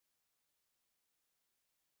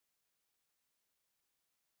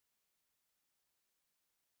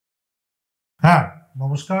হ্যাঁ,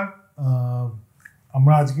 নমস্কার।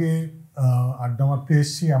 আমরা আজকে আড্ডা মারতে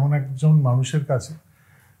এসেছি এমন একজন মানুষের কাছে,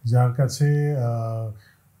 যার কাছে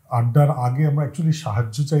আড্ডার আগে আমরা অ্যাকচুয়ালি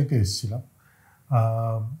সাহায্য চাইতে এসেছিলাম।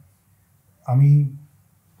 আমি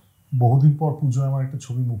বহুদিন পর পুজোয় আমার একটা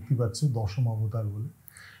ছবি মুক্তি পাচ্ছে, দশম অবতার বলে।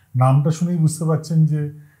 নামটা শুনেই বুঝতে পারছেন যে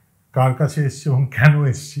কার কাছে এসছি এবং কেন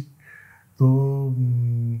এসছি। তো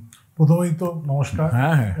প্রথমেই তো নমস্কার।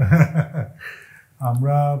 হ্যাঁ,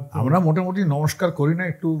 আমরা মোটামুটি নমস্কার করি না,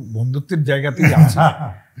 একটু বন্ধুত্বের জায়গাতেই আছি।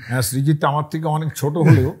 সৃজিত আমার থেকে অনেক ছোট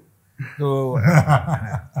হলেও তো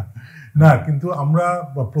না, কিন্তু আমরা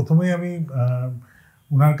প্রথমেই আমি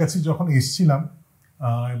ওনার কাছে যখন এসছিলাম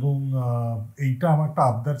এবং এইটা আমার একটা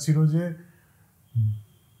আবদার ছিল যে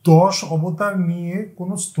 10 অবতার নিয়ে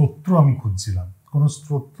কোনো স্তোত্র আমি খুঁজছিলাম, কোনো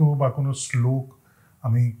স্তোত্র বা কোনো শ্লোক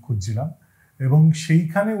আমি খুঁজছিলাম, এবং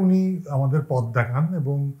সেইখানে উনি আমাদের পথ দেখান।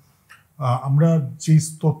 এবং আমরা যেই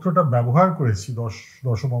স্তোত্রটা ব্যবহার করেছি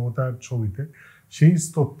দশম অবতার ছবিতে, সেই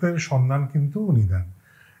স্তোত্রের সন্ধান কিন্তু উনি দেন।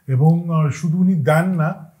 এবং শুধু উনি দেন না,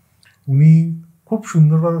 উনি খুব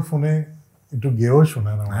সুন্দরভাবে ফোনে একটু গেয়েও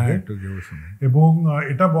শোনান আমাকে, এবং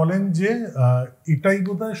এটা বলেন যে এটাই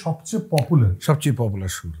বোধহয় সবচেয়ে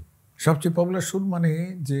পপুলার সুর। মানে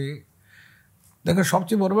যে দেখো,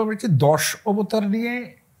 সবচেয়ে বড় ব্যাপার হচ্ছে 10 অবতার নিয়ে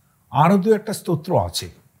আরও দু একটা স্তোত্র আছে।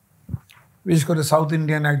 বিশেষ করে সাউথ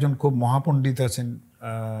ইন্ডিয়ান একজন খুব মহাপণ্ডিত আছেন,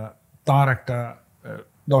 তার একটা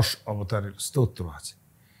 10 অবতারের স্তোত্র আছে,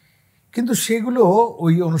 কিন্তু সেগুলো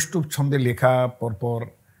ওই অনুষ্টুপ ছন্দে লেখা,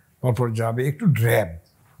 পরপর যাবে, একটু ড্র্যাব।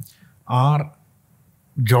 আর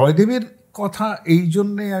জয়দেবের কথা এই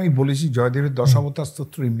জন্যে আমি বলেছি, জয়দেবের 10 অবতার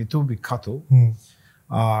স্তোত্র এমনিতেও বিখ্যাত।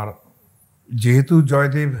 আর যেহেতু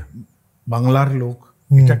জয়দেব বাংলার লোক,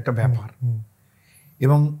 এটা একটা ব্যাপার।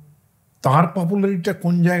 এবং তার পপুলারিটিটা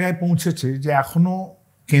কোন জায়গায় পৌঁছেছে যে এখনো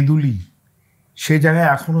কেঁদুলি, সে জায়গায়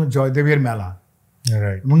এখনো জয়দেবের মেলা,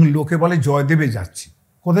 এবং লোকে বলে জয়দেবে যাচ্ছি।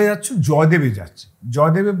 কোথায় যাচ্ছ? জয়দেবে যাচ্ছে।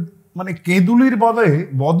 জয়দেবে মানে কেঁদুলির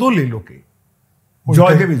বদলে লোকে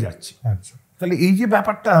জয়দেবে যাচ্ছে। তাহলে এই যে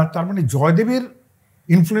ব্যাপারটা, তার মানে জয়দেবের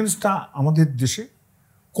ইনফ্লুয়েন্সটা আমাদের দেশে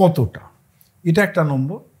কতটা, এটা একটা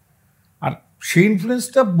নম্বর। আর সেই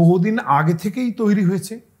ইনফ্লুয়েন্সটা বহুদিন আগে থেকেই তৈরি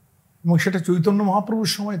হয়েছে, এবং সেটা চৈতন্য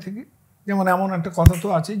মহাপ্রভুর সময় থেকে। যেমন এমন একটা কথা তো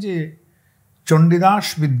আছে যে চণ্ডীদাস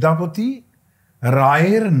বিদ্যাপতি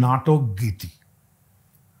রায়ের নাটক গীতি,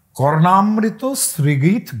 কর্ণামৃত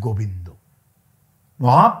শ্রীগীত গোবিন্দ,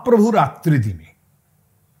 মহাপ্রভু রাত্রিদিনে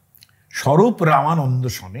স্বরূপ রামানন্দ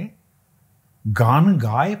শনে গান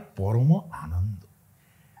গায় পরম আনন্দ।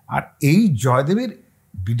 আর এই জয়দেবের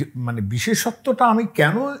মানে বিশেষত্বটা আমি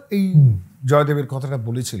কেন এই জয়দেবের কথাটা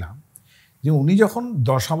বলেছিলাম, যে উনি যখন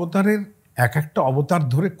 10 অবতারের এক একটা অবতার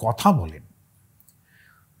ধরে কথা বলেন,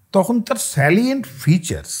 তখন তার স্যালিয়েন্ট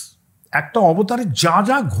ফিচার্স, একটা অবতারে যা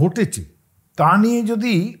যা ঘটেছে তা নিয়ে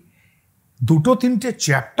যদি 2-3টে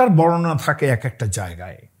চ্যাপ্টার বর্ণনা থাকে এক একটা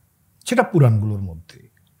জায়গায়, সেটা পুরাণগুলোর মধ্যে,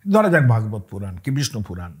 ধরা যাক ভাগবত পুরাণ কি বিষ্ণু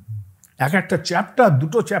পুরাণ, এক একটা চ্যাপ্টার,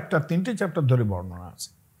 2টো চ্যাপ্টার, 3টে চ্যাপ্টার ধরে বর্ণনা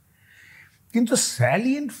আছে। কিন্তু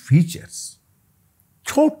স্যালিয়েন্ট ফিচার্স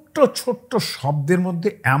ছোট্ট ছোট্ট শব্দের মধ্যে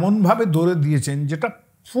এমনভাবে ধরে দিয়েছেন যেটা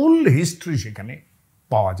ফুল হিস্ট্রি সেখানে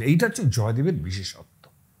পাওয়া যায়। এইটা হচ্ছে জয়দেবের বিশেষত্ব।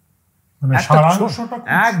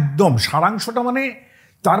 একদম সারাংশটা, মানে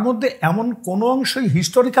তার মধ্যে এমন কোনো অংশই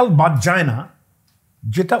হিস্টোরিক্যাল বাদ যায় না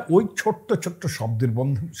যেটা ওই ছোট্ট ছোট্ট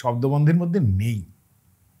শব্দবন্ধের মধ্যে নেই।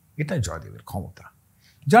 এটা জয়দেবের ক্ষমতা,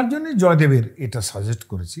 যার জন্য জয়দেবের এটা সাজেস্ট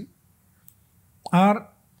করেছি। আর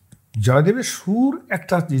জয়দেবের সুর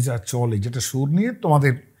একটা যা চলে, যেটা সুর নিয়ে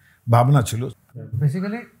তোমাদের ভাবনা ছিল,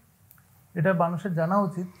 বেসিক্যালি এটা মানুষের জানা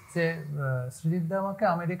উচিত যে সৃজিতদা আমাকে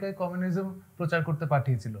আমেরিকায় কমিউনিজম প্রচার করতে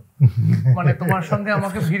পাঠিয়েছিল, মানে তোমার সঙ্গে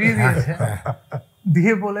আমাকে ভিড়িয়ে দিয়েছে,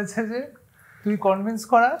 দিয়ে বলেছে যে তুই কনভিন্স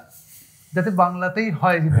করা যাতে বাংলাতেই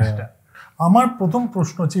হয় জিনিসটা। আমার প্রথম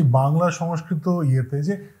প্রশ্ন হচ্ছে বাংলা সংস্কৃত ইয়েতে,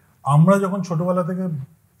 যে আমরা যখন ছোটবেলা থেকে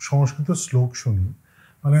সংস্কৃত শ্লোক শুনি,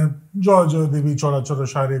 মানে জয় জয় দেবী চরাচর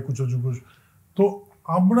সারে কুচো যুগুষ, তো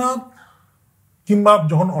আমরা কিংবা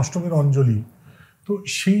যখন অষ্টমীর অঞ্জলি, তো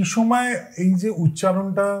সেই সময় এই যে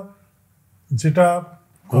উচ্চারণটা যেটা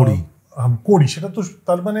করি সেটা তো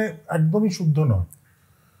তার মানে একদমই শুদ্ধ নয়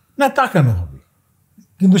না। তা কেন হবে?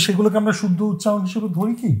 কিন্তু সেগুলোকে আমরা শুদ্ধ উচ্চারণ হিসেবে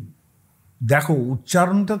ধরি কি? দেখো,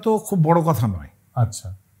 উচ্চারণটা তো খুব বড় কথা নয়। আচ্ছা,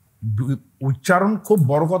 উচ্চারণ খুব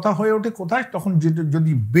বড় কথা হয়ে ওঠে কোথায়? তখন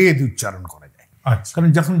যদি বেদ উচ্চারণ করা যায়। আচ্ছা, কারণ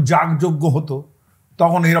যখন যাগযজ্ঞ হতো,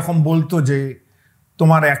 তখন এরকম বলতো যে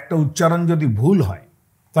তোমার একটা উচ্চারণ যদি ভুল হয়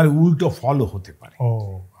তাহলে উল্টো ফলও হতে পারে। ও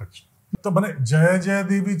আচ্ছা। তো মানে জয় জয়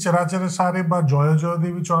দেবী চরাচর সারে বা জয় জয়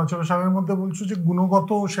দেবী চরাচর সারের মধ্যে বলছো যে গুণগত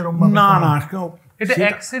সেরকম না না, এটা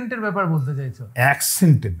অ্যাকসেন্টের ব্যাপার বলতে চাইছো?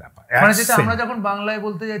 অ্যাকসেন্টের ব্যাপার, মানে যেটা আমরা যখন বাংলায়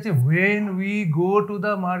বলতে যাচ্ছি when we go to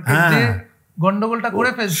the market, যে গন্ডগোলটা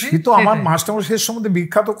করে ফেলছি। সে তো আমার মাস্টারমশাইয়ের সম্বন্ধে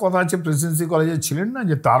বিখ্যাত কথা আছে, প্রেসিডেন্সি কলেজে ছিলেন না,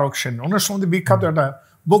 যে তারক সেন, ওনার সম্বন্ধে বিখ্যাত একটা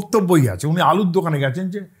বক্তব্যই আছে। উনি আলুর দোকানে গেছেন,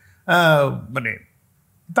 যে মানে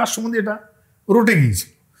তার সম্বন্ধে এটা রটে গিয়েছে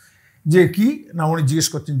যে কি না, উনি জিজ্ঞেস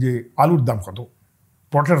করছেন যে আলুর দাম কত,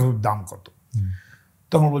 পটাটোর দাম কত,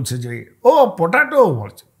 তখন বলছে যে ও পটাটো,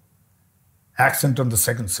 বলছে accent on the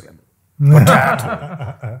second syllable, potato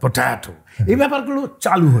potato, এই ব্যাপারগুলো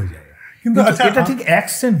চালু হয়ে যায়। কিন্তু এটা ঠিক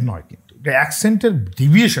অ্যাকসেন্ট নয়, কিন্তু এটা অ্যাকসেন্টের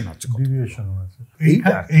ডিভিয়েশন আছে,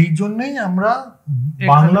 এই জন্যই আমরা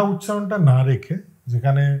বাংলা উচ্চারণটা না রেখে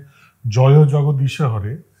যেখানে জয় জগদীশে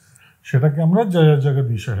হরে সেটাকে আমরা জয়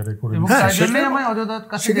জগদীশে হরে করে,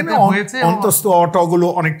 সেখানে অন্তস্থ অটগুলো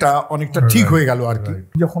অনেকটা ঠিক হয়ে গেল আর কি।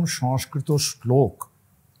 যখন সংস্কৃত শ্লোক,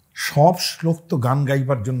 সব শ্লোক তো গান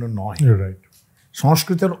গাইবার জন্য নয়,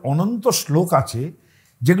 সংস্কৃতের অনন্ত শ্লোক আছে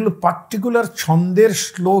যেগুলো পার্টিকুলার ছন্দের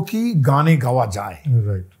শ্লোকই গানে গাওয়া যায়,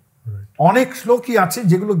 অনেক শ্লোকই আছে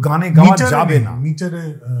যেগুলো গানে গাওয়া যাবে না,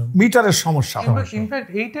 মিটারের সমস্যা। ইনফ্যাক্ট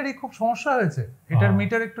এইটারই খুব সমস্যা হয়েছে, এটার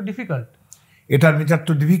মিটার একটু ডিফিকাল্ট, এটার মিটার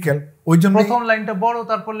তো ডিফিকাল্ট, ওই জন্য প্রথম লাইনটা বড়,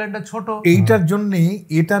 তারপর লাইনটা ছোট।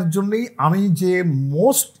 এটার জন্যই আমি যে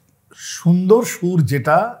মোস্ট সুন্দর সুর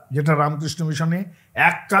যেটা রামকৃষ্ণ মিশনে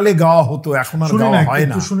এককালে গাওয়া হতো, এখন আর গাওয়া হয়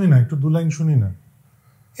না। শুনি না, একটু দু লাইন শুনি না।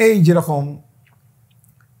 এই যেরকম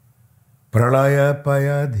প্রলয়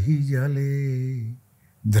পয়ধি জলে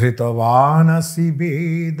ধৃতবানসি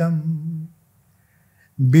বেদম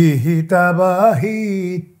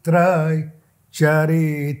বিহিতবাহিত্রয়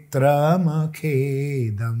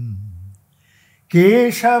চরিত্রমখেদম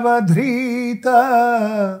কেশবধৃত,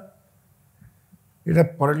 এটা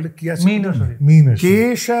পড়লে কি আছে,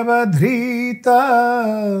 কেশবধৃত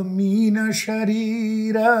মীন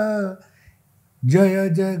শরীর জয়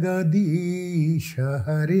জগদীশ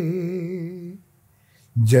হরে,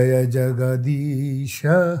 জয় জগদীশ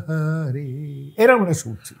হরে, এরকম একটা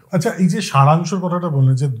সুর ছিল। আচ্ছা, এই যে সারাংশের কথাটা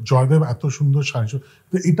বললেন যে জয়দেব এত সুন্দর সারাংশ,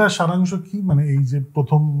 তো এটা সারাংশ কি মানে এই যে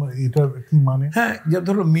প্রথম এটা কি মানে? হ্যাঁ, যে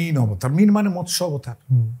ধরো মীন অবতার, মীন মানে মৎস্য অবতার,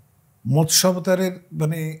 মৎস্য অবতারের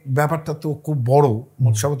মানে ব্যাপারটা তো খুব বড়।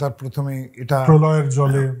 মৎস্য অবতার প্রথমে এটা প্রলয়ের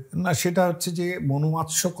জলে না, সেটা হচ্ছে যে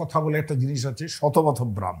মনুমাৎস্য কথা বলে একটা জিনিস আছে, শতপথ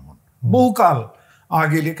ব্রাহ্মণ, বহুকাল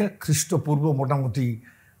আগে লেখা, খ্রিস্টপূর্ব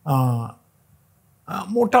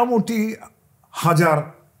মোটামুটি 1000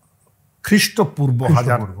 খ্রিস্টপূর্ব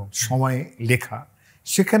 1000 সময়ে লেখা।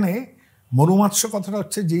 সেখানে মনুমাৎস্য কথাটা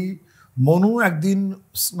হচ্ছে যে মনু একদিন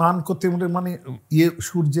স্নান করতে, মানে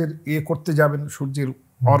সূর্যের করতে যাবেন, সূর্যের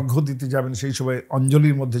অর্ঘ্য দিতে যাবেন, সেই সময়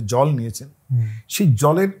অঞ্জলির মধ্যে জল নিয়েছেন, সেই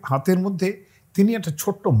জলের হাতের মধ্যে তিনি একটা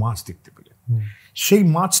ছোট্ট মাছ দেখতে পেলেন। সেই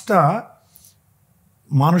মাছটা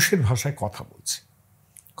মানুষের ভাষায়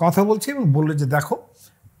কথা বলছে এবং বললে যে দেখো,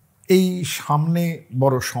 এই সামনে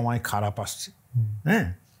বড় সময় খারাপ আসছে, হ্যাঁ,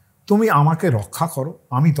 তুমি আমাকে রক্ষা করো,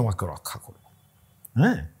 আমি তোমাকে রক্ষা করব,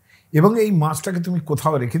 হ্যাঁ, এবং এই মাছটাকে তুমি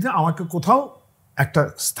কোথাও রেখে দাও, আমাকে কোথাও একটা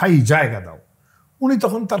স্থায়ী জায়গা দাও। উনি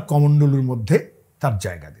তখন তার কমণ্ডলুর মধ্যে তার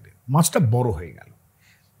জায়গা দিলেন, মাছটা বড় হয়ে গেল।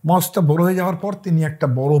 মাছটা বড় হয়ে যাওয়ার পর তিনি একটা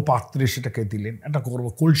বড় পাত্রে সেটাকে দিলেন, একটা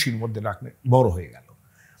কলসির মধ্যে রাখলেন, বড় হয়ে গেল।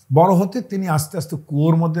 বড় হতে তিনি আস্তে আস্তে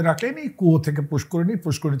কুয়োর মধ্যে রাখলেন, এই কুয়ো থেকে পুষ্করিণী,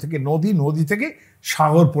 পুষ্করিণী থেকে নদী, নদী থেকে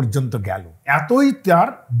সাগর পর্যন্ত গেল। এতই তার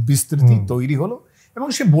বিস্তৃতি তৈরি হলো এবং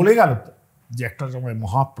সে বলে গেল যে একটা সময়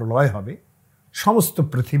মহাপ্রলয় হবে, সমস্ত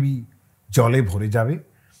পৃথিবী জলে ভরে যাবে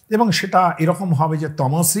এবং সেটা এরকম হবে যে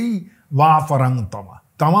তমসি বা পরংতমা,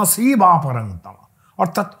 তমসি বা পরংতমা,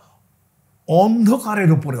 অর্থাৎ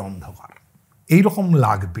অন্ধকারের উপরে অন্ধকার এইরকম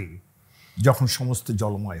লাগবে যখন সমস্ত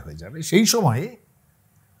জলময় হয়ে যাবে। সেই সময়ে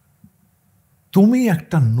তুমি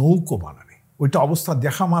একটা নৌকো বানাবে, ওইটা অবস্থা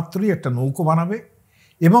দেখা মাত্রই একটা নৌকো বানাবে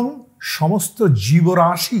এবং সমস্ত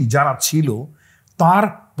জীবরাশি যারা ছিল তার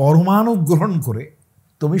পরমাণু গ্রহণ করে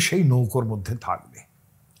তুমি সেই নৌকোর মধ্যে থাকবে,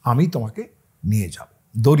 আমি তোমাকে নিয়ে যাব,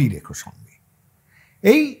 দড়ি রেখো সঙ্গে।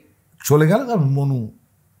 এই চলে গেল। মনু,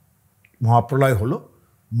 মহাপ্রলয় হলো,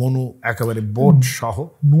 মনু একেবারে বোট সহ,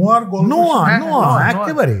 নোয়া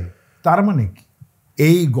একেবারে। তার মানে কি,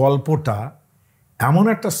 এই গল্পটা এমন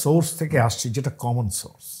একটা সোর্স থেকে আসছে যেটা common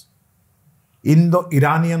source, Indo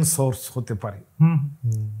Iranian source হতে পারে,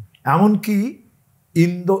 এমনকি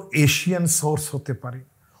ইন্দো এশিয়ান সোর্স হতে পারে,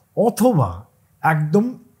 অথবা একদম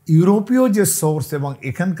ইউরোপীয় যে সোর্স এবং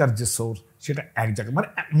এখানকার যে সোর্স সেটা এক জায়গায়, মানে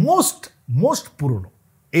মোস্ট পুরনো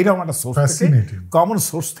এইরকম একটা সোর্স থেকে, কমন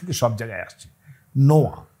সোর্স থেকে সব জায়গায় আসছে।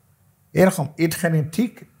 নোয়া এরকম, এখানে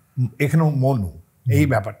ঠিক, এখানেও মনু, এই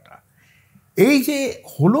ব্যাপারটা। এই যে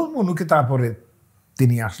হলো মনুকে, তারপরে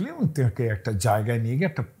তিনি আসলেন এবং তাকে একটা জায়গায় নিয়ে গিয়ে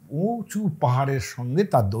একটা উঁচু পাহাড়ের সঙ্গে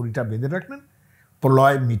তার দড়িটা বেঁধে রাখলেন।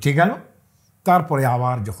 প্রলয় মিটে গেল, তারপরে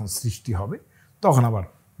আবার যখন সৃষ্টি হবে তখন আবার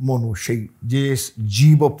মনু সেই যে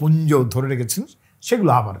জীবপুঞ্জ ধরে রেখেছেন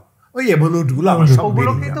সেগুলো আবার ওই এভলিউটগুলো আবার সব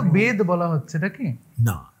ওগুলোকেই তো বেদ বলা হচ্ছে, এটা কি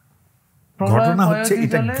না? ঘটনা হচ্ছে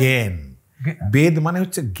এটা জ্ঞান। বেদ মানে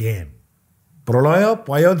হচ্ছে জ্ঞান। প্রলয়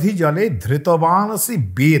পয়ধি জলে ধৃতবানসি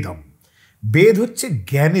বেদম। বেদ হচ্ছে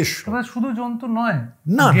জ্ঞানের, শুধু জন্তু নয়,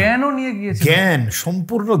 না জ্ঞানও নিয়ে গিয়েছে। জ্ঞান,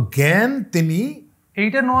 সম্পূর্ণ জ্ঞান তিনি।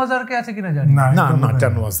 এইটা নোয়াজারকে আছে কিনা জানি না, না, এটা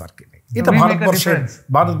নোয়াজারকে নেই। এটা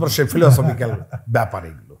ভারতবর্ষের ফিলোসফিক্যাল ব্যাপার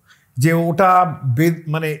এগুলো, যে ওটা বেদ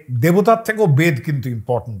মানে দেবতার থেকেও বেদ কিন্তু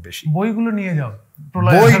ইম্পর্টেন্ট বেশি। বইগুলো নিয়ে যাও,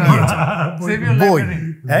 বই নিয়ে যাও, বই,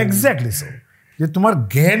 এক্স্যাক্টলি সো, যে তোমার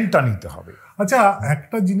জ্ঞানটা নিতে হবে। আচ্ছা,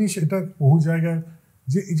 একটা জিনিস এটা বহু জায়গায়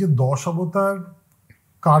যে এই যে 10 অবতার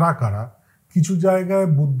কারা কারা, কিছু জায়গায়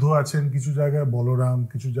বুদ্ধ আছেন, কিছু জায়গায় বলরাম,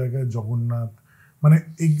 কিছু জায়গায় জগন্নাথ, মানে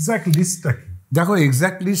এক্সাক্ট লিস্টটা কি? দেখো,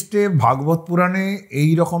 এক্সাক্ট লিস্টে ভাগবত পুরাণে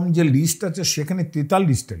এই রকম যে লিস্ট আছে সেখানে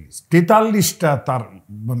 43টা লিস্ট, 43টা তার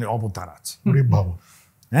মানে অবতার আছে।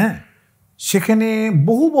 হ্যাঁ, সেখানে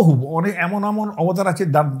বহু বহু অনেক এমন এমন অবতার আছে,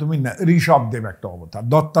 তুমি ঋষভদেব একটা অবতার,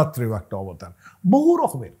 দত্তাত্রেয় একটা অবতার, বহু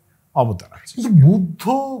রকমের অবতার আছে। বুদ্ধ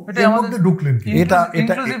এর মধ্যে ঢুকলেন কি? এটা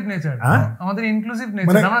ইনক্লুসিভ নেচার, আমাদের ইনক্লুসিভ নেচার,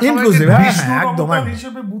 মানে আমরা ইনক্লুসিভ একদম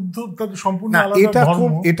হিসেবে বুদ্ধ তার সম্পূর্ণ আলাদা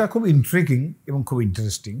ধর্ম। এটা খুব ইন্ট্রিগিং এবং খুব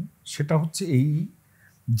ইন্টারেস্টিং। সেটা হচ্ছে এই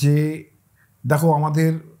যে দেখো,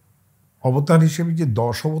 আমাদের অবতার হিসেবে যে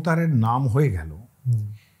 10 অবতারের নাম হয়ে গেল,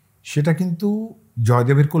 সেটা কিন্তু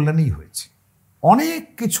জয়দেবের কল্যাণেই হয়েছে। অনেক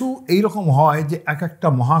কিছু এইরকম হয় যে এক একটা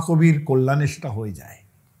মহাকবির কল্যাণে সেটা হয়ে যায়,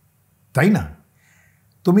 তাই না?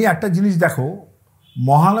 তুমি একটা জিনিস দেখো,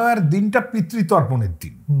 মহালয়ার দিনটা পিতৃতর্পণের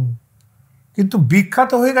দিন, কিন্তু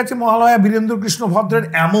বিখ্যাত হয়ে গেছে মহালয়া বীরেন্দ্র কৃষ্ণ ভদ্রের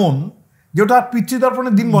এমন যে ওটা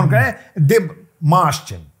পিতৃতর্পণের দিন মনে করে দেব মা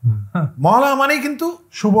আসছেন। মহালয়া মানেই কিন্তু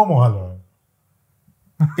শুভ মহালয়া।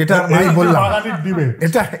 এটা আমি বললাম,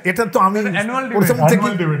 এটা তো আমি প্রথম থেকে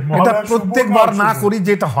এটা প্রত্যেকবার না করি,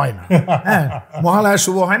 যেটা হয় না। হ্যাঁ, মহালয়া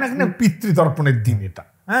শুভ হয় না, কিন্তু পিতৃতর্পণের দিন এটা।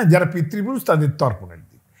 হ্যাঁ, যারা পিতৃপুরুষ তাদের তর্পণের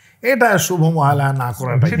দিন, এটা শুভ মহালয়া না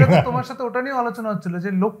করাটা। সেটা তো তোমার সাথে ওটা নিয়ে আলোচনা হচ্ছিল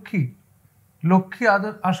যে লক্ষ্মী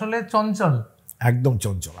আসলে চঞ্চল, একদম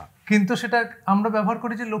চঞ্চলা, কিন্তু সেটা আমরা ব্যবহার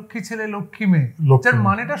করি যে লক্ষ্মী ছেলে লক্ষ্মী মেয়ে, যার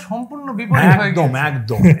মানেটা সম্পূর্ণ বিপরীত হয়ে গেছে।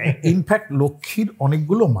 একদম ইনফ্যাক্ট লক্ষ্মীর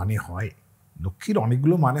অনেকগুলো মানে হয়,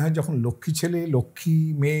 যখন লক্ষ্মী ছেলে লক্ষ্মী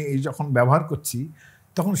মেয়ে এই যখন ব্যবহার করছি,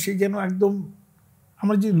 তখন সেই যেন একদম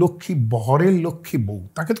আমরা যে লক্ষ্মী বহরের লক্ষ্মী বউ,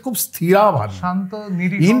 তাকে তো খুব স্থিরাভাবী, শান্ত,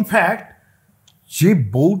 নিরীহ। ইনফ্যাক্ট যে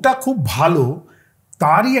বউটা খুব ভালো,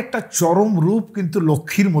 তারই একটা চরম রূপ কিন্তু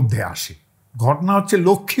লক্ষ্মীর মধ্যে আসে। ঘটনা হচ্ছে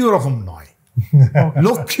লক্ষ্মী ওরকম নয়,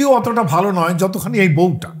 লক্ষ্মীও অতটা ভালো নয় যতখানি এই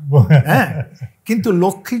বউটা। হ্যাঁ, কিন্তু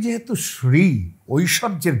লক্ষ্মী যেহেতু শ্রী,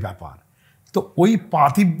 ঐশ্বর্যের ব্যাপার, তো ওই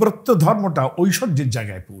পাতিব্রত্য ধর্মটা ঐশ্বর্যের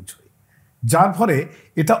জায়গায় পৌঁছয়, যার ফলে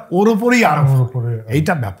এটা ওর ওপরেই আরম্ভ,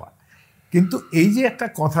 এইটা ব্যাপার। কিন্তু এই যে একটা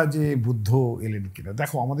কথা যে বুদ্ধ এলেন কিনা,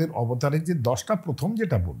 দেখো আমাদের অবতারের যে 10টা, প্রথম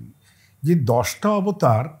যেটা বলি যে 10টা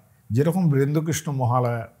অবতার যেরকম বীরেন্দ্রকৃষ্ণ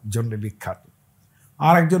মহালয়ার জন্য বিখ্যাত,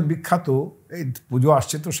 আর একজন বিখ্যাত, এই পুজো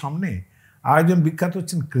আসছে তো সামনে, আর একজন বিখ্যাত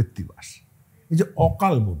হচ্ছেন কৃত্তিবাস। এই যে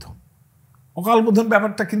অকাল বোধন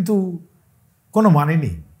ব্যাপারটা কিন্তু কোনো মানে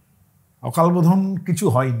নেই, অকাল বোধন কিছু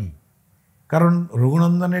হয়নি। কারণ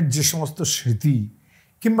রঘুনন্দনের যে সমস্ত স্মৃতি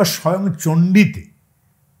কিংবা স্বয়ং চণ্ডীতে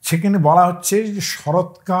সেখানে বলা হচ্ছে যে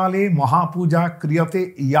শরৎকালে মহাপূজা ক্রিয়াতে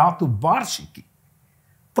ইয়াতু বার্ষিকী,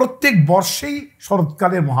 প্রত্যেক বর্ষেই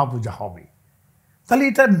শরৎকালে মহাপূজা হবে, তাহলে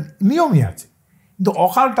এটা নিয়মই আছে। কিন্তু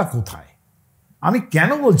অকালটা কোথায়? আমি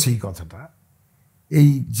কেন বলছি এই কথাটা, এই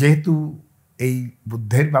যেহেতু এই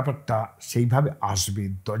বুদ্ধের ব্যাপারটা সেইভাবে আসবে,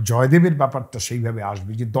 জয়দেবের ব্যাপারটা সেইভাবে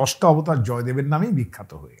আসবে, যে 10টা অবতার জয়দেবের নামেই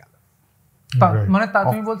বিখ্যাত হয়ে গেল। মানে তা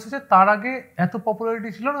তুমি বলছো যে তার আগে এত পপুলারিটি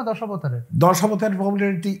ছিল না 10 অবতারের? 10 অবতারের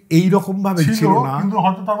পপুলারিটি এইরকম ভাবে ছিল না, কিন্তু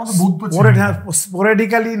হয়তো তার মধ্যে বুদ্ধ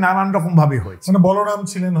স্পোরেডিক্যালি নানান রকম ভাবে হয়েছে। মানে বলরাম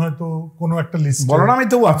ছিলেন হয়তো কোনো একটা লিস্ট, বলরামই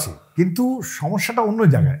তো আছে, কিন্তু সমস্যাটা অন্য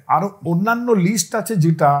জায়গায়। আরো অন্যান্য লিস্ট আছে,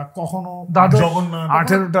 যেটা কখনো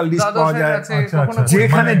 18টা লিস্ট পাওয়া যায়,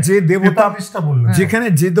 যেখানে যে দেবতা, যেখানে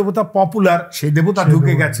যে দেবতা পপুলার সেই দেবতা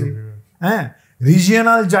ঢুকে গেছে। হ্যাঁ,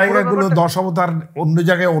 রিজিয়নাল জায়গাগুলো 10 অবতার, অন্য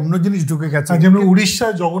জায়গায় অন্য জিনিস ঢুকে গেছে। যেমন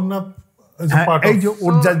উড়িষ্যায় জগন্নাথ, এই যে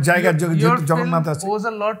ওর জায়গার জগন্নাথ আছে,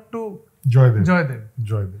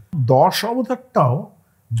 জয়দেব 10 অবতারটাও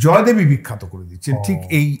জয়দেবী বিখ্যাত করে দিচ্ছেন। ঠিক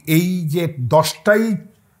এই যে 10টাই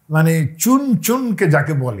মানে চুনকে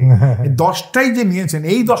যাকে বলে, 10টাই যে নিয়েছেন,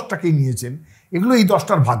 এই 10টাকেই নিয়েছেন, এগুলো এই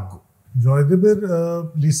 10টার ভাগ্য। জয়দেবের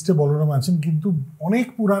লিস্টে বলরাম আছেন, কিন্তু অনেক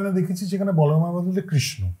পুরাণে দেখেছি যেখানে বলরামের বদলে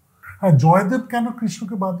কৃষ্ণ। হ্যাঁ, জয়দেব কেন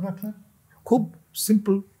কৃষ্ণকে বাদ রাখলেন? খুব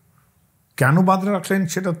সিম্পল। কেন বাদ রাখলেন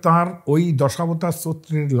সেটা তার ওই দশাবতার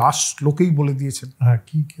স্তোত্রের লাস্ট শ্লোকেই বলে দিয়েছেন। হ্যাঁ,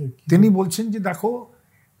 কি তিনি বলছেন যে দেখো,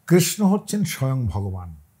 কৃষ্ণ হচ্ছেন স্বয়ং ভগবান,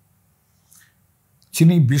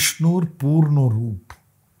 যিনি বিষ্ণুর পূর্ণ রূপ।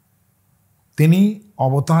 তিনি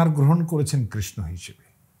অবতার গ্রহণ করেছেন কৃষ্ণ হিসেবে,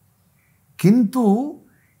 কিন্তু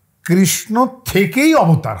কৃষ্ণ থেকেই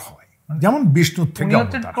অবতার হয়, যেমন বিষ্ণুর থেকে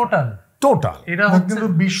টোটাল। কিন্তু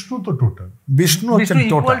বিষ্ণু তো টোটাল, বিষ্ণু হচ্ছেন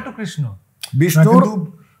টোটাল কৃষ্ণ। বিষ্ণুর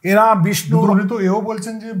এরা বিষ্ণুর তো এও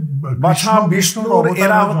বলছেন যে বিষ্ণুর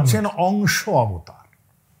এরা হচ্ছেন অংশ অবতার।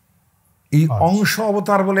 এই অংশ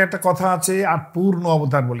অবতার বলে একটা কথা আছে, আর পূর্ণ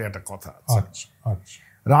অবতার বলে একটা কথা আছে।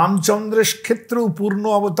 রামচন্দ্রের ক্ষেত্রেও পূর্ণ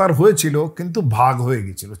অবতার হয়েছিল, কিন্তু ভাগ হয়ে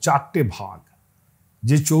গেছিল, 4টে ভাগ।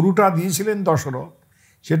 যে চরুটা দিয়েছিলেন দশরথ,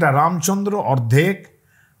 সেটা রামচন্দ্র অর্ধেক,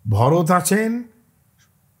 ভরত আছেন,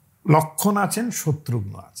 লক্ষ্মণ আছেন,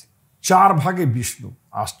 শত্রুঘ্ন আছে, 4 ভাগে বিষ্ণু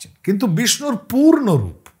আসছেন। কিন্তু বিষ্ণুর পূর্ণ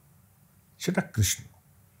রূপ সেটা কৃষ্ণ।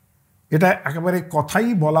 এটা একেবারে কথাই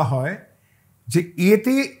বলা হয় যে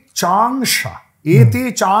এতে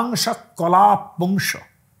চাংসা কলা পুংস।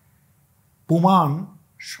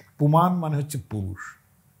 পুমান মানে হচ্ছে পুরুষ,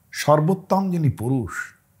 সর্বোত্তম যিনি পুরুষ,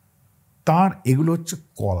 তার এগুলো হচ্ছে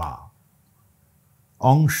কলা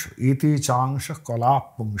অংশ। এতে চাংস কলা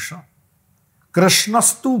পুংস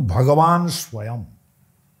কৃষ্ণস্তু ভগবান স্বয়ং।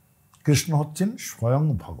 কৃষ্ণ হচ্ছেন স্বয়ং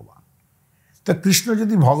ভগবান। তা কৃষ্ণ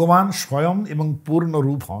যদি ভগবান স্বয়ং এবং পূর্ণ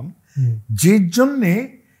রূপ হন, যে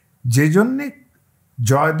জন্যে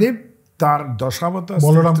জয়দেব তার দশাবতার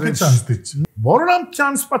বলরামকে চান্স দিচ্ছেন। বলরাম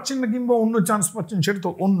চান্স পাচ্ছেন না কিংবা অন্য চান্স পাচ্ছেন, সেটা তো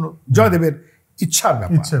অন্য জয়দেবের ইচ্ছার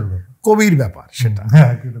ব্যাপার, কবির ব্যাপার সেটা।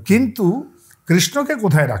 কিন্তু কৃষ্ণকে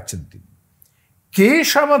কোথায় রাখছেন তিনি?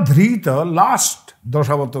 কেশবধৃত, লাস্ট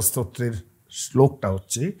দশাবতার স্তোত্রের শ্লোকটা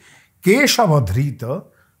হচ্ছে কেশবধৃত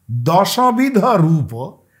দশবিধ রূপ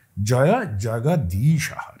জয় জগদীশ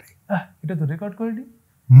হারে। এটা তো রেকর্ড করিনি,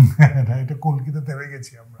 এটা কলকিতে রয়ে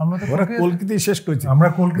গেছি আমরা তো কলকিতে শেষ করেছি। আমরা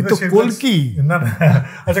কলকি না,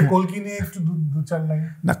 আচ্ছা কলকি নিয়ে একটু 2-4 লাইন।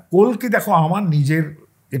 না, কলকি দেখো আমার নিজের,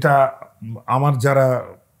 এটা আমার যারা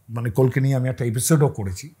মানে কলকি নিয়ে আমি একটা এপিসোডও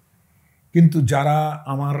করেছি, কিন্তু যারা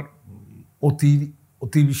আমার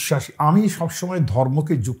অতি বিশ্বাসী, আমি সবসময়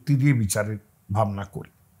ধর্মকে যুক্তি দিয়ে বিচারের ভাবনা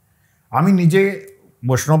করি। আমি নিজে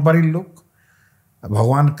বৈষ্ণব বাড়ির লোক,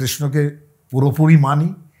 ভগবান কৃষ্ণকে পুরোপুরি মানি,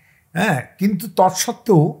 হ্যাঁ, কিন্তু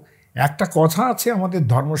তৎসত্ত্বেও একটা কথা আছে আমাদের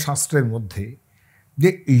ধর্মশাস্ত্রের মধ্যে যে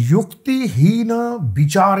যুক্তিহীন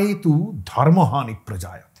বিচারে তু ধর্মহানি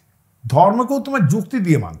প্রজায়তে। ধর্মকেও তোমার যুক্তি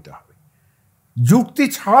দিয়ে মানতে হবে, যুক্তি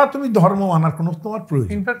ছাড়া তুমি ধর্ম মানার কোনো তোমার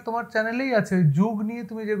প্রয়োজন। ইনফ্যাক্ট তোমার চ্যানেলেই আছে যুগ নিয়ে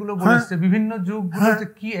তুমি যেগুলো বলেছো, বিভিন্ন যুগগুলোতে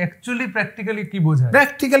কি অ্যাকচুয়ালি প্র্যাকটিক্যালি কি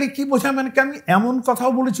বোঝায়, মানে কি আমি এমন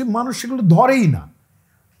কথাও বলেছি মানুষ সেগুলো ধরেই না,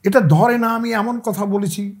 এটা ধরে না। আমি এমন কথা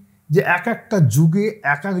বলেছি যে এক একটা যুগে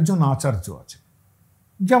এক একজন আচার্য আছে।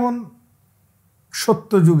 যেমন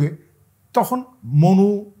সত্য যুগে তখন মনু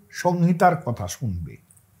সংহিতার কথা শুনবে,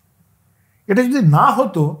 এটা যদি না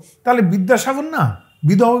হতো তাহলে বিদ্যাসাগর না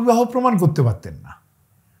বিধবা বিবাহ প্রমাণ করতে পারতেন না।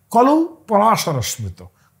 কলৌ পরাশর স্মৃত,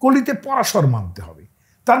 কলিতে পরাশর মানতে হবে,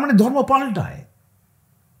 তার মানে ধর্ম পাল্টায়।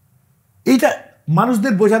 এইটা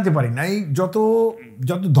মানুষদের বোঝাতে পারি না। এই যত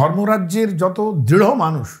ধর্মরাজ্যের যত দৃঢ়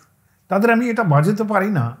মানুষ, তাদের আমি এটা বোঝাতে পারি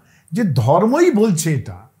না যে ধর্মই বলছে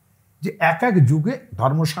এটা, যে এক এক যুগে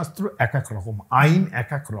ধর্মশাস্ত্র এক এক রকম, আইন এক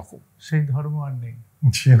এক রকম। সেই ধর্ম আর নেই।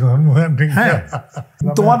 হ্যাঁ,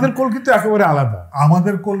 তোমাদের কলকি তো একেবারে আলাদা।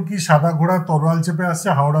 আমাদের কলকি সাদা ঘোড়া তরোয়াল চেপে আসছে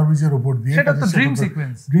হাওড়া ব্রিজের উপর দিয়ে, সেটা তো ড্রিম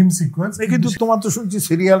সিকোয়েন্স। কিন্তু তোমার তো শুনছি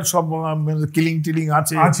সিরিয়াল সব কিলিং টিলিং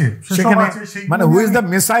আছে সেখানে, মানে হু ইজ দ্য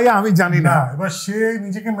মেসায়া আমি জানি না। এবার সে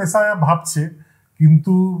নিজেকে মেসায়া ভাবছে,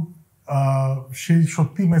 কিন্তু সে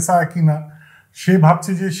সত্যি মেসায়া কিনা সে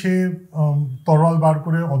ভাবছে যে সে তরোয়াল বার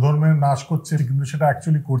করে অধর্মের নাশ করছে, কিন্তু সেটা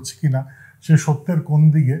অ্যাকচুয়ালি করছে কিনা, সে সত্যের কোন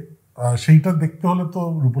দিকে, সেইটা দেখতে হলে তো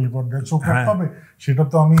রূপলী পর্দায় চোখ রাখতে হবে। সেটা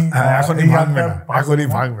তো আমি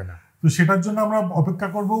ভাঙবে না। তো সেটার জন্য আমরা অপেক্ষা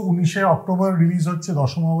করব। 19শে অক্টোবর রিলিজ হচ্ছে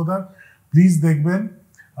দশম অবতার, প্লিজ দেখবেন।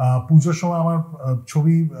 পুজোর সময় আমার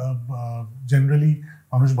ছবি জেনারেলি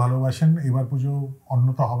মানুষ ভালোবাসেন, এবার পুজো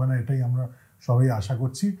অন্যতা হবে না, এটাই আমরা সবাই আশা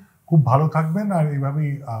করছি। খুব ভালো থাকবেন, আর এইভাবেই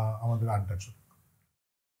আমাদের আড্ডা চলবে।